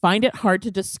 I find it hard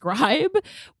to describe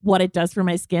what it does for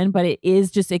my skin, but it is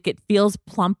just, it feels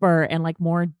plumper and like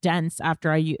more dense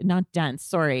after not dense,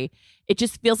 sorry. It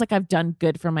just feels like I've done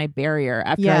good for my barrier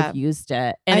after I've used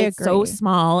it. And it's so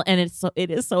small and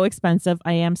it is so expensive.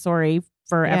 I am sorry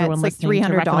for everyone it's listening.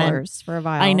 Like $300 for a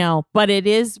vial. I know, but it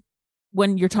is,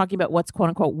 when you're talking about what's quote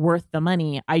unquote worth the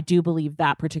money, I do believe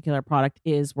that particular product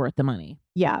is worth the money.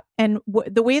 Yeah. And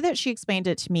the way that she explained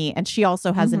it to me, and she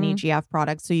also has an EGF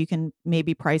product, so you can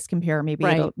maybe price compare,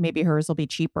 maybe hers will be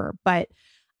cheaper, but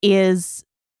is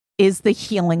the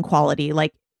healing quality.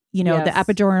 Like, the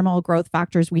epidermal growth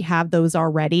factors, we have those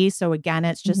already. So again,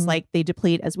 it's just like they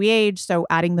deplete as we age. So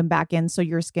adding them back in so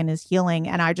your skin is healing.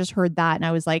 And I just heard that and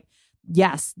I was like,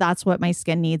 yes, that's what my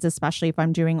skin needs, especially if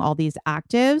I'm doing all these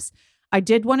actives. I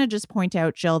did want to just point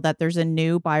out, Jill, that there's a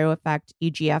new BioEffect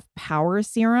EGF Power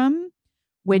Serum,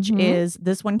 which is,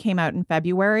 this one came out in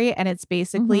February, and it's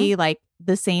basically like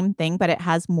the same thing, but it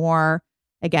has more,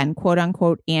 again, quote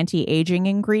unquote, anti-aging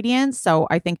ingredients. So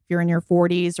I think if you're in your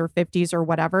 40s or 50s or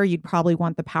whatever, you'd probably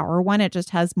want the Power one. It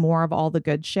just has more of all the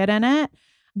good shit in it.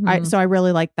 So I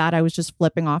really like that. I was just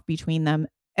flipping off between them.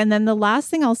 And then the last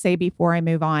thing I'll say before I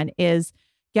move on is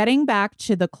getting back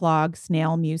to the Clog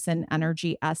Snail Mucin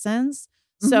Energy Essence.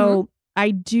 So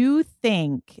I do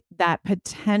think that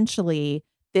potentially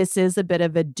this is a bit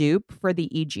of a dupe for the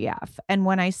EGF. And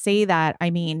when I say that,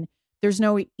 I mean, there's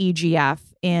no EGF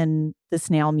in the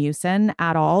snail mucin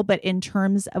at all. But in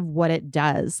terms of what it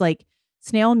does, like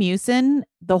snail mucin,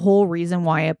 the whole reason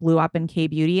why it blew up in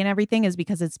K-Beauty and everything is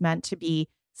because it's meant to be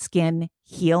skin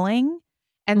healing.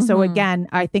 And so again,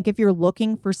 I think if you're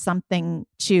looking for something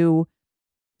to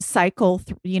cycle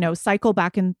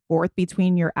back and forth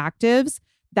between your actives,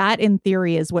 that in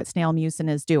theory is what snail mucin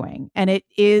is doing. And it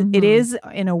is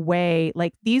in a way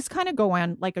like these kind of go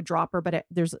on like a dropper, but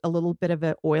there's a little bit of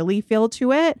an oily feel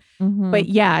to it. But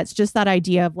yeah, it's just that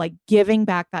idea of like giving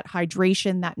back that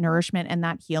hydration, that nourishment, and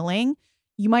that healing.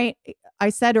 I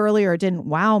said earlier, it didn't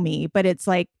wow me, but it's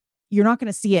like, you're not going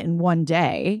to see it in one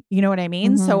day. You know what I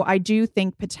mean? So I do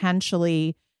think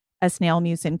potentially a snail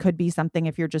mucin could be something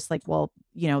if you're just like, well,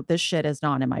 this shit is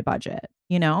not in my budget,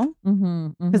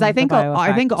 because I think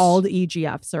all the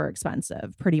EGFs are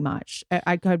expensive pretty much.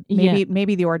 I could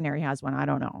maybe the Ordinary has one. I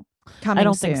don't know. I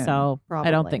don't think so. Probably.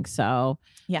 I don't think so.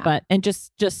 Yeah. But, and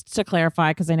just to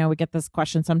clarify, because I know we get this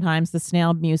question sometimes, the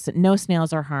snail mucin, no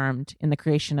snails are harmed in the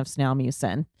creation of snail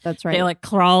mucin. That's right. They like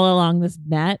crawl along this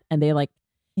net and they like,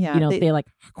 they like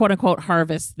quote unquote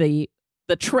harvest the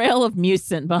trail of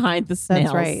mucin behind the snails.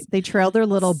 That's right. They trail their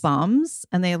little bums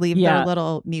and they leave their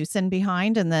little mucin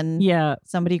behind. And then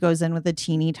somebody goes in with a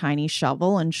teeny tiny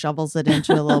shovel and shovels it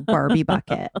into a little Barbie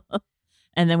bucket.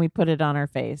 And then we put it on our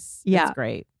face. Yeah. It's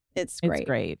great. It's great. It's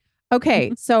great.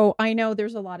 Okay. So I know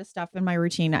there's a lot of stuff in my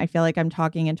routine. I feel like I'm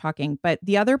talking, but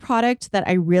the other product that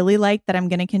I really like that I'm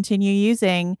going to continue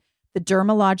using, the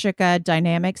Dermalogica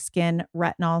Dynamic Skin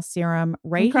Retinol Serum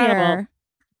here.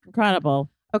 Incredible.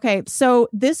 Okay, so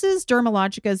this is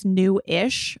Dermalogica's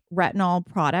new-ish retinol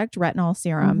product, retinol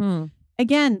serum.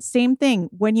 again, same thing.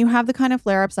 When you have the kind of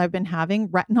flare-ups I've been having,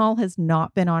 retinol has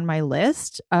not been on my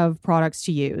list of products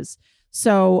to use.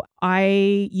 So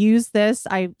I use this.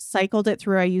 I cycled it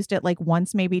through. I used it like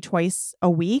once, maybe twice a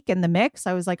week in the mix.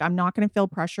 I was like, I'm not going to feel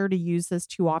pressure to use this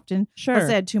too often. Sure. Plus,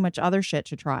 I had too much other shit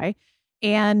to try.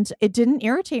 And it didn't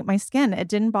irritate my skin. It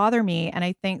didn't bother me. And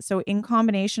I think so in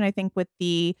combination, I think with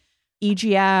the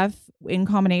EGF, in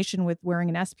combination with wearing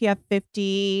an SPF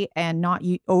 50 and not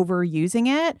overusing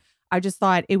it, I just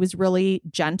thought it was really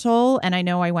gentle. And I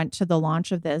know I went to the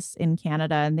launch of this in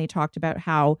Canada and they talked about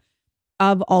how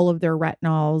of all of their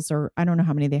retinols, or I don't know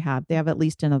how many they have at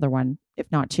least another one,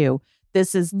 if not two.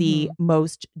 This is the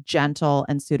most gentle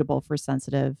and suitable for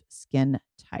sensitive skin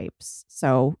types.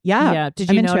 So yeah.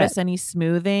 Did you notice any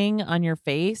smoothing on your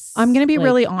face? I'm going to be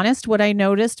really honest. What I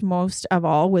noticed most of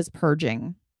all was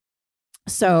purging.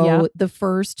 So the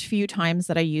first few times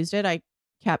that I used it, I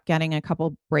kept getting a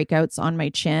couple breakouts on my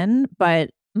chin, but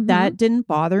that didn't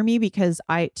bother me because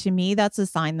to me, that's a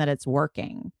sign that it's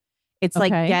working. It's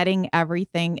like getting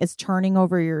everything, it's turning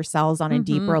over your cells on a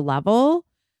deeper level.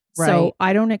 Right. So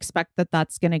I don't expect that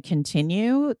that's going to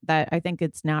continue. That I think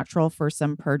it's natural for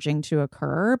some purging to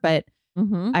occur, but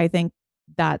I think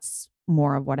that's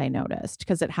more of what I noticed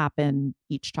because it happened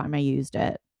each time I used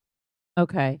it.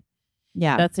 Okay.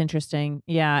 Yeah. That's interesting.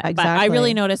 Yeah. Exactly. But I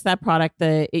really noticed that product,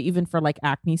 even for like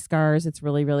acne scars, it's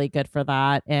really, really good for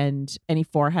that. And any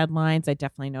forehead lines, I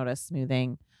definitely noticed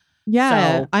smoothing.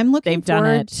 Yeah, so I'm looking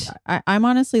forward. Done it. I'm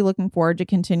honestly looking forward to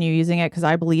continue using it because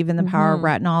I believe in the power of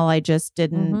retinol. I just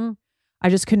didn't, I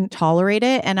just couldn't tolerate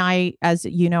it. And as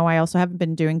you know, I also haven't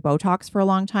been doing Botox for a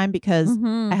long time because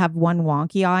I have one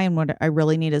wonky eye and what I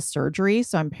really need is surgery.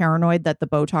 So I'm paranoid that the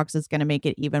Botox is going to make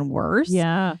it even worse.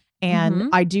 Yeah. And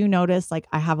I do notice like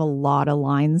I have a lot of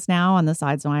lines now on the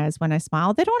sides of my eyes when I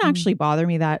smile. They don't actually bother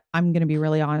me that, I'm going to be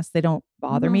really honest. They don't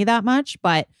bother me that much,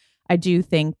 but I do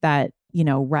think that,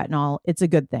 retinol, it's a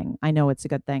good thing. I know it's a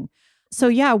good thing. So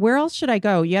yeah, where else should I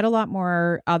go? You had a lot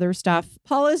more other stuff.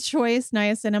 Paula's Choice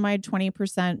Niacinamide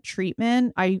 20%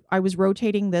 treatment. I was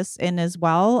rotating this in as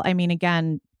well. I mean,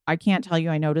 again, I can't tell you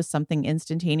I noticed something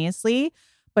instantaneously,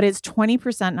 but it's 20%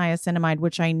 niacinamide,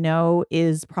 which I know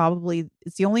is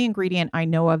it's the only ingredient I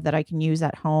know of that I can use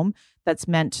at home that's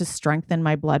meant to strengthen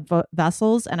my blood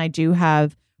vessels. And I do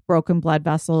have broken blood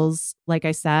vessels, like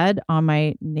I said, on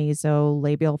my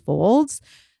nasolabial folds.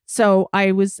 So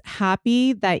I was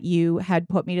happy that you had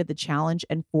put me to the challenge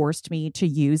and forced me to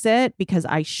use it because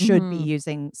I should be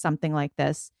using something like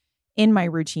this in my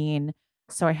routine.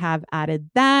 So I have added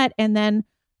that. And then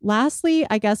lastly,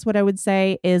 I guess what I would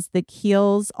say is the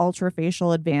Kiehl's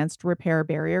Ultrafacial Advanced Repair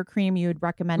Barrier Cream. You had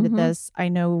recommended this. I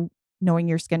know, knowing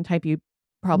your skin type, you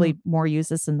probably more use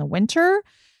this in the winter.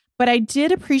 But I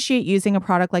did appreciate using a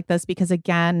product like this because,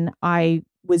 again, I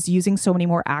was using so many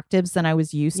more actives than I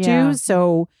was used to.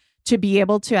 So to be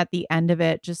able to, at the end of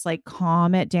it, just like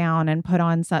calm it down and put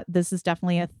on, this is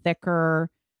definitely a thicker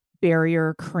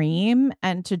barrier cream,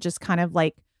 and to just kind of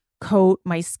like coat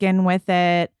my skin with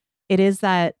it. It is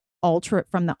that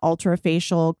from the Ultra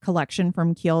Facial collection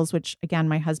from Kiehl's, which again,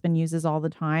 my husband uses all the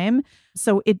time.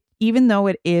 So even though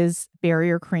it is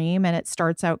barrier cream and it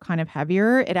starts out kind of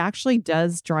heavier, it actually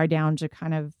does dry down to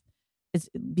kind of it's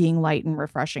being light and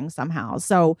refreshing somehow.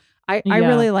 So I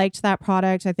really liked that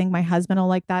product. I think my husband will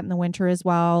like that in the winter as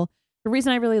well. The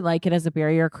reason I really like it as a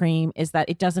barrier cream is that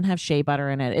it doesn't have shea butter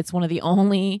in it. It's one of the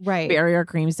only barrier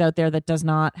creams out there that does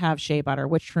not have shea butter,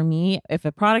 which for me, if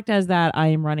a product has that, I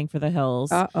am running for the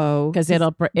hills. Because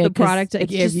the product I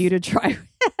gave you to try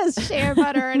has shea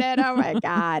butter in it. Oh my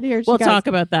God. We'll talk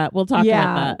about that. We'll talk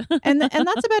about that. and that's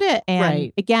about it.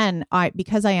 And again,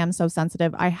 because I am so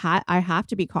sensitive, I have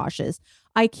to be cautious.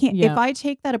 I can't, if I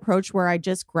take that approach where I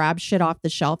just grab shit off the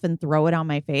shelf and throw it on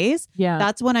my face,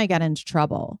 that's when I get into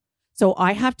trouble. So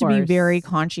I have to be very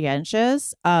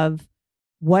conscientious of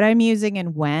what I'm using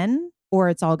and when, or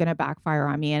it's all going to backfire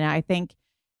on me. And I think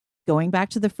going back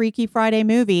to the Freaky Friday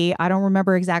movie, I don't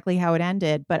remember exactly how it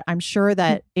ended, but I'm sure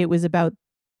that it was about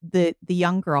the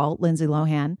young girl, Lindsay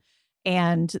Lohan,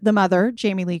 and the mother,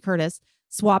 Jamie Lee Curtis,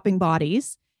 swapping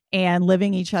bodies and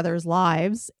living each other's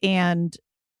lives. And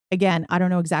again, I don't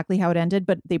know exactly how it ended,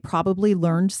 but they probably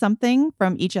learned something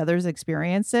from each other's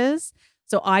experiences.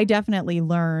 So I definitely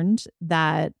learned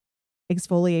that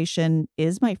exfoliation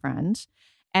is my friend,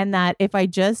 and that if I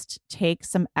just take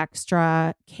some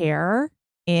extra care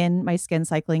in my skin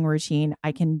cycling routine,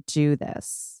 I can do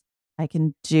this.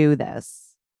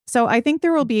 So I think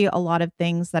there will be a lot of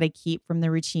things that I keep from the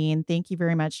routine. Thank you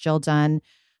very much, Jill Dunn,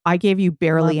 I gave you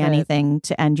barely Love it. anything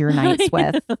to end your nights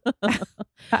with.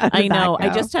 I know. I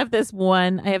just have this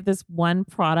one. I have this one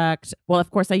product. Well, of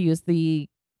course, I use the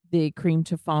cream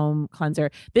to foam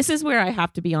cleanser. This is where I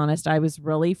have to be honest. I was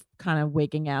really kind of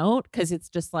wigging out because it's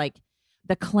just like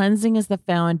the cleansing is the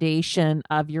foundation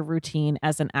of your routine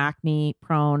as an acne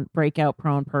prone, breakout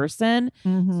prone person.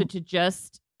 Mhm. So to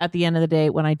just at the end of the day,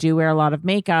 when I do wear a lot of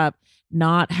makeup,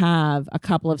 not have a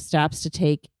couple of steps to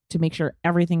take to make sure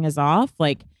everything is off.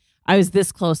 Like I was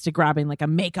this close to grabbing like a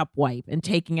makeup wipe and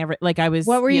taking like I was.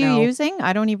 What were you know, using?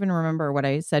 I don't even remember what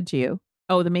I said to you.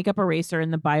 Oh, the makeup eraser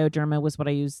and the Bioderma was what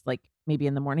I used like maybe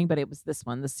in the morning, but it was this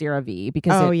one, the CeraVe,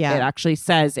 because it actually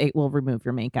says it will remove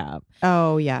your makeup.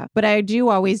 Oh, yeah. But I do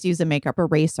always use a makeup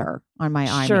eraser on my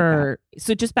eye makeup.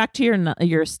 So just back to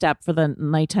your step for the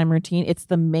nighttime routine. It's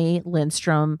the May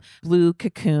Lindstrom Blue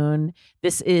Cocoon.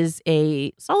 This is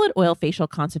a solid oil facial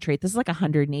concentrate. This is like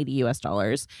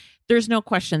 $180. There's no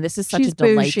question. This is such a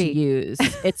delight to use.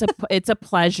 It's a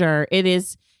pleasure.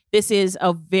 This is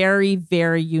a very,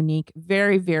 very unique,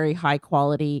 very, very high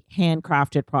quality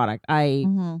handcrafted product. I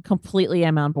completely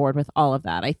am on board with all of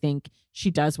that. I think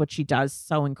she does what she does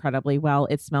so incredibly well.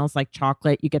 It smells like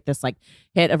chocolate. You get this like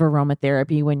hit of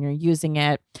aromatherapy when you're using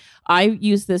it. I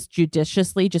use this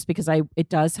judiciously just because it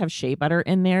does have shea butter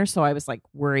in there. So I was like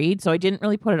worried. So I didn't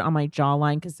really put it on my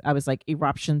jawline because I was like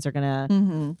eruptions are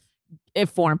going to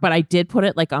form. But I did put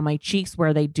it like on my cheeks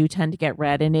where they do tend to get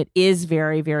red. And it is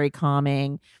very, very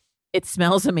calming. It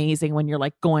smells amazing when you're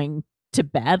like going to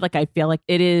bed. Like I feel like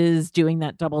it is doing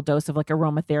that double dose of like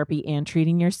aromatherapy and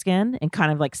treating your skin and kind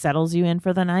of like settles you in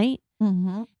for the night.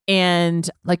 And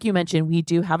like you mentioned, we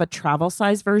do have a travel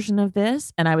size version of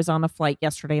this. And I was on a flight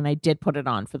yesterday and I did put it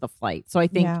on for the flight. So I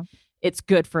think it's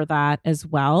good for that as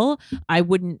well. I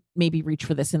wouldn't maybe reach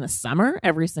for this in the summer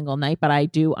every single night, but I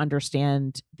do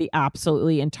understand the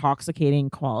absolutely intoxicating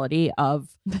quality of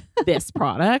this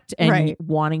product and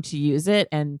wanting to use it.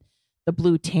 And the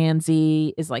blue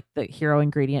tansy is like the hero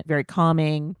ingredient, very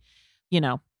calming. You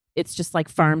know, it's just like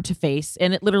farm to face.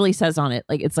 And it literally says on it,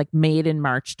 like it's like made in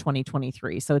March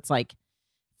 2023. So it's like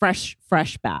fresh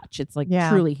batch. It's like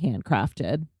truly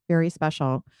handcrafted. Very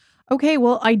special. Okay,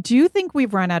 well, I do think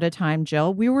we've run out of time,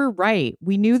 Jill. We were right.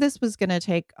 We knew this was going to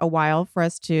take a while for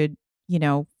us to,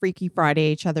 Freaky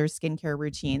Friday each other's skincare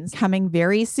routines. Coming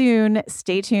very soon.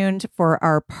 Stay tuned for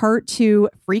our part 2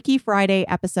 Freaky Friday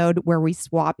episode where we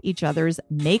swap each other's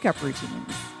makeup routines.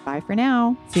 Bye for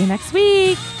now. See you next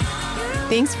week.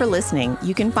 Thanks for listening.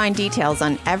 You can find details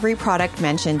on every product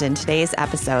mentioned in today's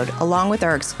episode, along with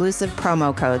our exclusive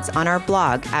promo codes on our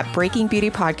blog at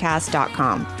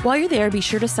breakingbeautypodcast.com. While you're there, be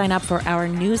sure to sign up for our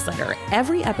newsletter.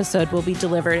 Every episode will be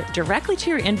delivered directly to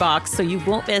your inbox, so you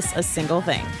won't miss a single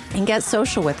thing. And get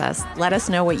social with us. Let us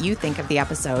know what you think of the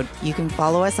episode. You can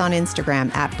follow us on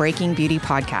Instagram at Breaking Beauty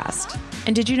Podcast.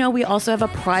 And did you know we also have a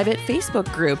private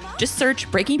Facebook group? Just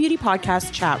search Breaking Beauty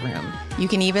Podcast Chat Room. You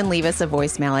can even leave us a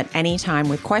voicemail at any time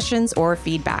with questions or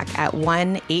feedback at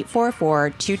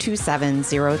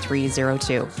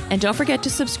 1-844-227-0302. And don't forget to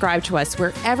subscribe to us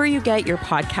wherever you get your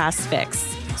podcasts fix.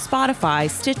 Spotify,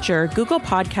 Stitcher, Google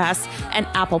Podcasts, and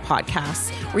Apple Podcasts,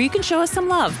 where you can show us some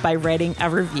love by writing a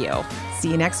review.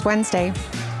 See you next Wednesday.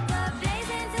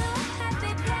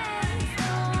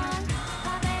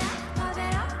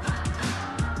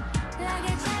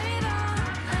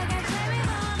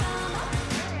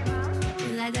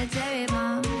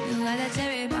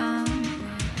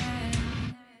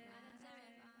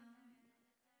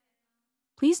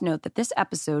 Please note that this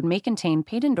episode may contain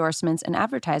paid endorsements and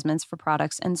advertisements for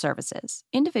products and services.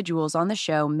 Individuals on the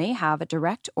show may have a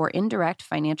direct or indirect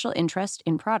financial interest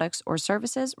in products or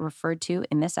services referred to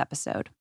in this episode.